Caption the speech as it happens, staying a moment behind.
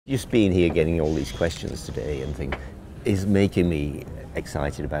Just being here getting all these questions today and things is making me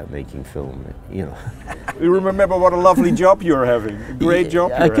excited about making film, you know. You remember what a lovely job you're having, a great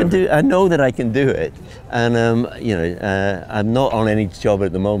job I know that I can do it, and you know, I'm not on any job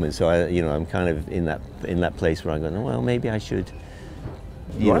at the moment, so I'm kind of in that place where I'm going, well, maybe I should.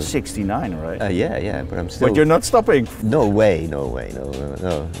 You are 69, right? Yeah, but I'm still. But you're not stopping. No way,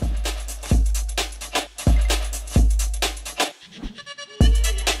 no.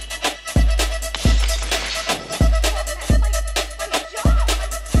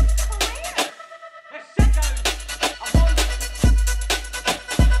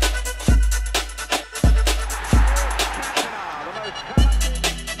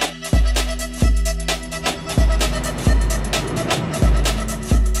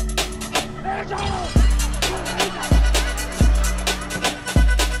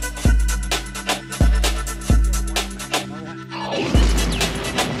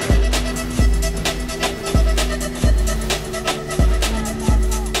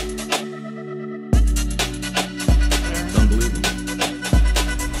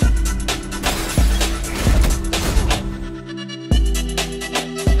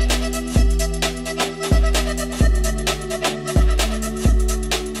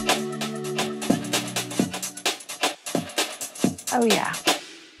 Oh yeah.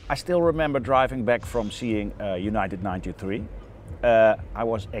 I still remember driving back from seeing United 93. I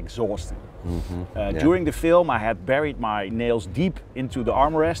was exhausted. During the film I had buried my nails deep into the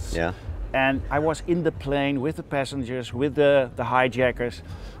armrests. Yeah. And I was in the plane with the passengers, with the hijackers.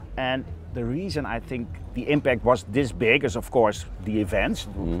 And the reason I think the impact was this big is of course the events,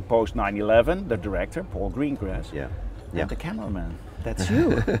 post 9/11, the director, Paul Greengrass, and the cameraman. That's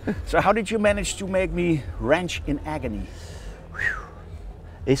you. So how did you manage to make me wrench in agony?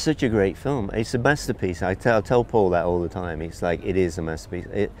 It's such a great film. It's a masterpiece. I tell Paul that all the time. It's like, it is a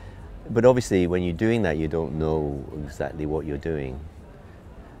masterpiece. But obviously when you're doing that, you don't know exactly what you're doing.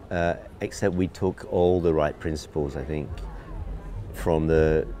 Except we took all the right principles, I think, from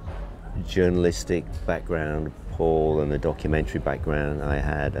the journalistic background, Paul, and the documentary background I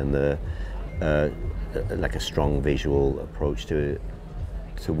had, and the like a strong visual approach to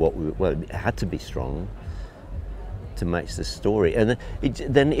what it had to be strong to match the story, and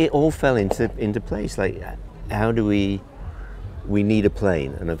then it all fell into place. Like, how do we need a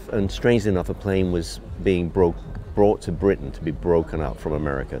plane, and strangely enough, a plane was being brought to Britain to be broken up from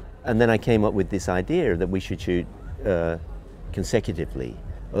America, and then I came up with this idea that we should shoot consecutively,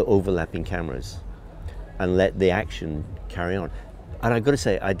 overlapping cameras, and let the action carry on. And I've got to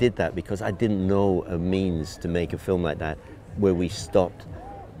say, I did that because I didn't know a means to make a film like that where we stopped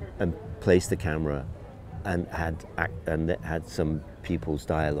and placed the camera and had some people's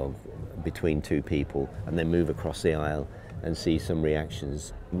dialogue between two people, and then move across the aisle and see some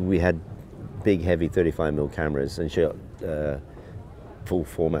reactions. We had big, heavy 35mm cameras and shot full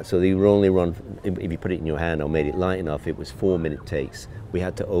format, so they were only run, if you put it in your hand or made it light enough, it was 4-minute takes. We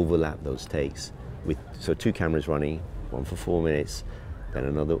had to overlap those takes so 2 cameras running, one for 4 minutes, then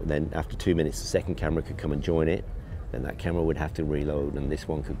another. Then after 2 minutes, the second camera could come and join it. Then that camera would have to reload, and this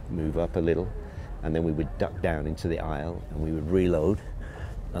one could move up a little. And then we would duck down into the aisle and we would reload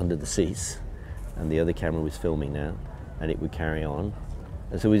under the seats, and the other camera was filming now, and it would carry on.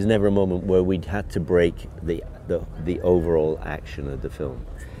 And so there was never a moment where we'd had to break the overall action of the film.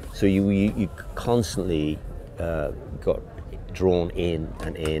 So you constantly got drawn in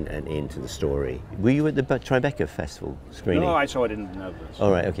and into the story. Were you at the Tribeca Festival screening? No, I saw it in the Netherlands. All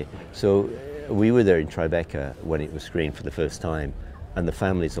right, okay. So we were there in Tribeca when it was screened for the first time, and the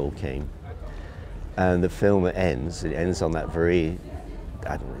families all came. And the film ends on that very,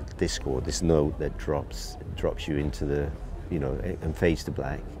 I don't know, discord, this note that drops you into the, and fades to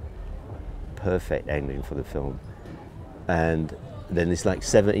black. Perfect ending for the film. And then there's like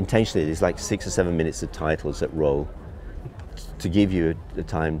intentionally there's like 6 or 7 minutes of titles that roll to give you the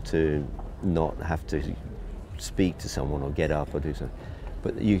time to not have to speak to someone or get up or do something.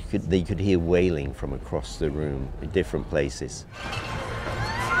 But they could hear wailing from across the room in different places.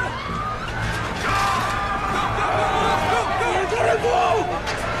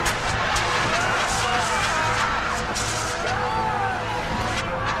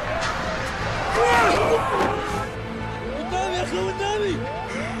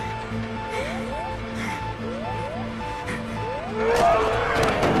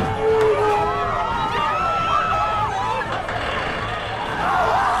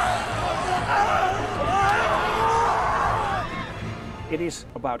 It is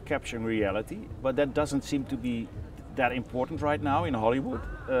about capturing reality, but that doesn't seem to be that important right now in Hollywood.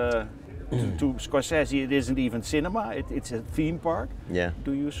 To Scorsese, it isn't even cinema; it's a theme park. Yeah.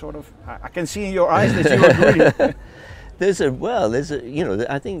 Do you sort of? I can see in your eyes that you agree.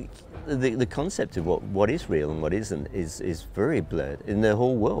 I think the concept of what is real and what isn't is very blurred in the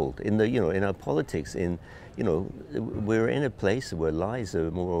whole world. In our politics, we're in a place where lies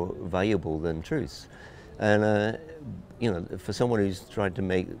are more valuable than truths, and for someone who's tried to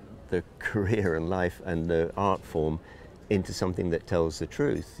make their career and life and the art form into something that tells the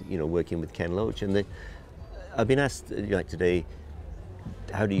truth, working with Ken Loach, and I've been asked like today,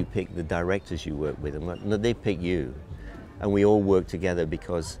 how do you pick the directors you work with? And no, they pick you. And we all work together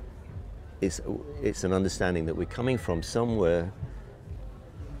because it's an understanding that we're coming from somewhere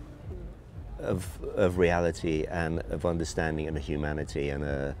of reality and of understanding and a humanity and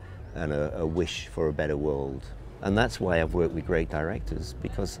a wish for a better world. And that's why I've worked with great directors,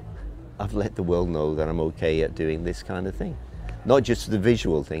 because I've let the world know that I'm okay at doing this kind of thing. Not just the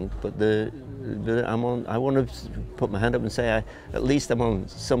visual thing, but I want to put my hand up and say at least I'm on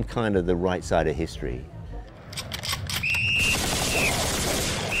some kind of the right side of history.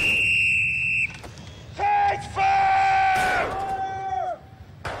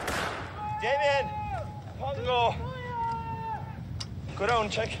 Go down,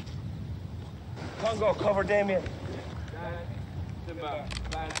 check. Congo, cover Damien.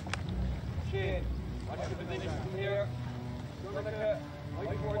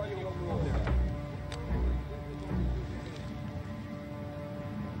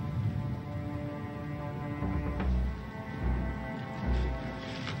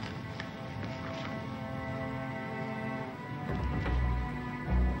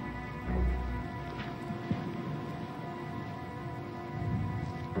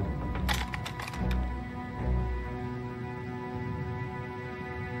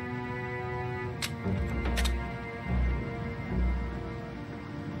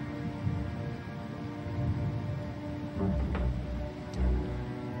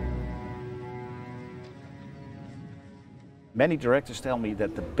 Many directors tell me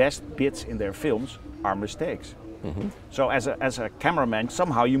that the best bits in their films are mistakes. Mm-hmm. So as a cameraman,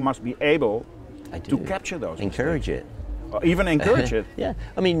 somehow you must be able to capture those. Encourage mistakes. it. Or even encourage it. Yeah,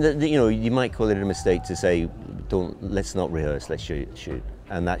 I mean, you might call it a mistake to say, let's not rehearse, let's shoot.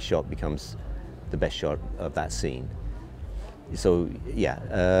 And that shot becomes the best shot of that scene. So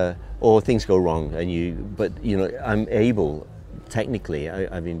yeah, or things go wrong but I'm able, technically,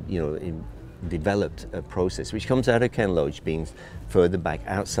 developed a process which comes out of Ken Loach being further back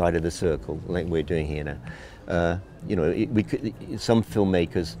outside of the circle, like we're doing here now. Some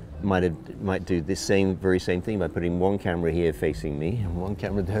filmmakers might do this very same thing by putting one camera here facing me and one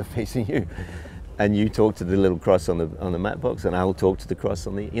camera there facing you, and you talk to the little cross on the matte box, and I'll talk to the cross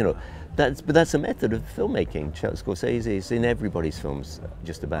on the but that's a method of filmmaking. Scorsese is in everybody's films,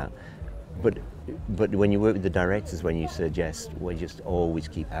 just about. But when you work with the directors, when you suggest, we just always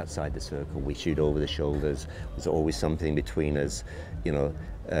keep outside the circle. We shoot over the shoulders. There's always something between us. You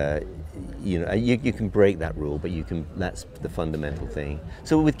can break that rule, but that's the fundamental thing.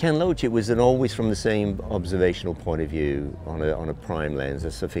 So with Ken Loach, it was always from the same observational point of view on a prime lens,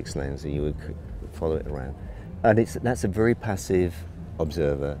 a fixed lens, and you would follow it around. And that's a very passive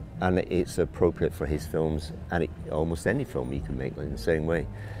observer, and it's appropriate for his films, and almost any film you can make in the same way.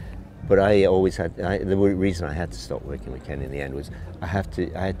 But I always had, the reason I had to stop working with Ken in the end was I had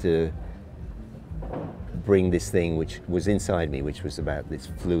to bring this thing which was inside me, which was about this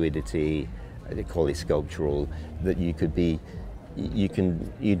fluidity, they call it sculptural, that you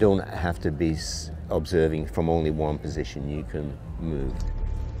don't have to be observing from only one position, you can move.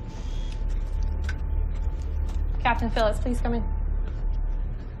 Captain Phillips, please come in.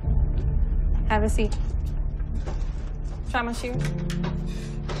 Have a seat. Try my shoe.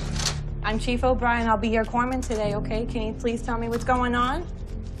 I'm Chief O'Brien. I'll be your corpsman today, okay? Can you please tell me what's going on?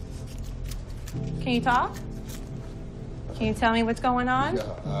 Can you talk? Can you tell me what's going on?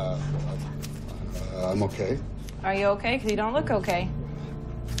 Yeah, I'm okay. Are you okay? Because you don't look okay.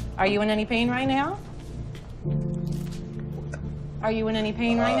 Are you in any pain right now? Are you in any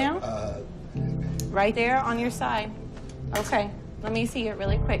pain right now? Right there on your side. Okay, let me see it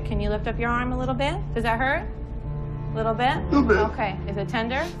really quick. Can you lift up your arm a little bit? Does that hurt? A little bit? A little bit. Okay, is it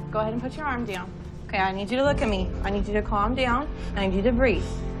tender? Go ahead and put your arm down. Okay, I need you to look at me. I need you to calm down. I need you to breathe.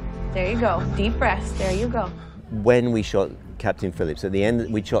 There you go, deep breaths, there you go. When we shot Captain Phillips, at the end,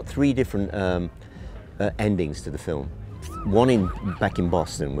 we shot 3 different endings to the film. One back in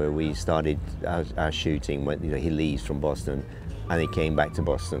Boston, where we started our shooting, when he leaves from Boston, and he came back to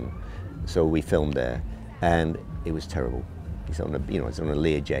Boston. So we filmed there, and it was terrible. He's on a, it's on a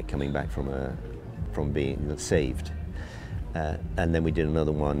Learjet coming back from being saved. and then we did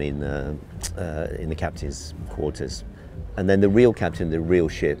another one in the captain's quarters. And then the real captain, the real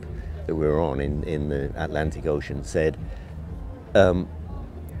ship that we were on in the Atlantic Ocean, said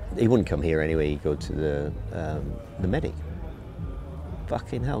he wouldn't come here anyway. He'd go to the medic.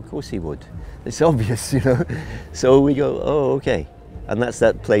 Fucking hell, of course he would. It's obvious, you know. So we go, oh, okay. And that's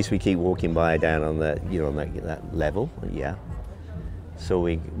that place we keep walking by down on that, you know, on that level. Yeah. So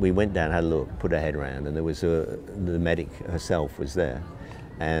we went down, had a look, put our head around, and there was the medic herself was there.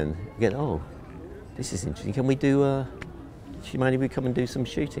 And again, oh, this is interesting. Can we do? Do you mind if we come and do some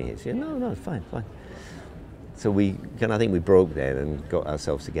shooting? She said, no, fine. So I think we broke then and got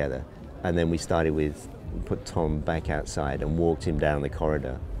ourselves together, and then we started with put Tom back outside and walked him down the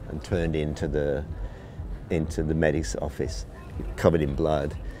corridor and turned into the medic's office, covered in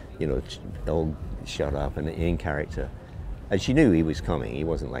blood, you know, all shut up and in character. And she knew he was coming. He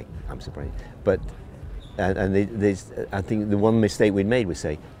wasn't like, I'm surprised. But I think the one mistake we'd made was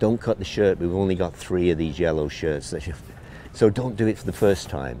say, don't cut the shirt. We've only got 3 of these yellow shirts. So don't do it for the first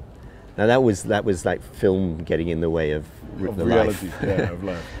time. Now that was like film getting in the way of the reality, life. yeah, of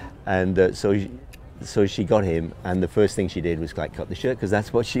life. And so she got him, and the first thing she did was like cut the shirt, because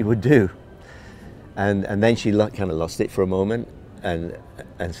that's what she would do. And then she kind of lost it for a moment and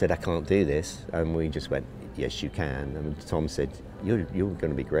said, I can't do this. And we just went, yes, you can. And Tom said, you're going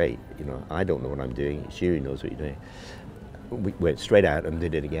to be great. You know, I don't know what I'm doing. It's you who knows what you're doing. We went straight out and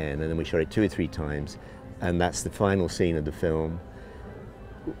did it again, and then we shot it 2 or 3 times, and that's the final scene of the film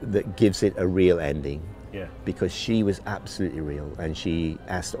that gives it a real ending. Yeah. Because she was absolutely real, and she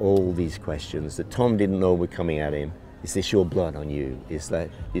asked all these questions that Tom didn't know were coming at him. Is this your blood on you? Is that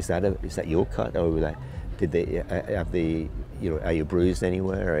your cut? Or like, did they have the, you know, are you bruised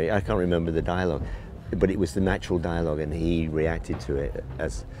anywhere? I can't remember the dialogue, but it was the natural dialogue, and he reacted to it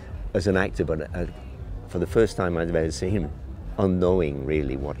as an actor. But for the first time I've ever seen him, unknowing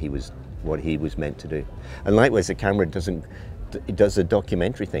really what he was meant to do. And likewise, the camera it does a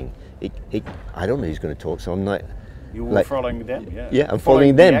documentary thing. I don't know who's going to talk, so I'm not. You were following them, yeah. Yeah, I'm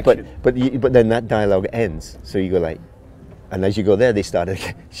following them, the but then that dialogue ends. So you go like, and as you go there,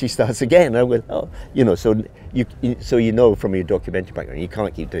 she starts again. I went, oh, you know. So you know from your documentary background, you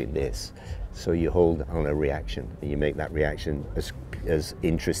can't keep doing this. So you hold on a reaction, and you make that reaction as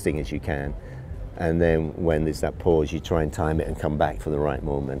interesting as you can. And then when there's that pause, you try and time it and come back for the right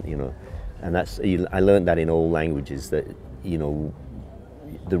moment, you know. And I learned that in all languages, that, you know,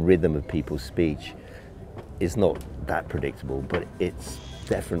 the rhythm of people's speech is not that predictable, but it's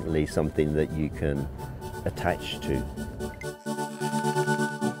definitely something that you can attach to.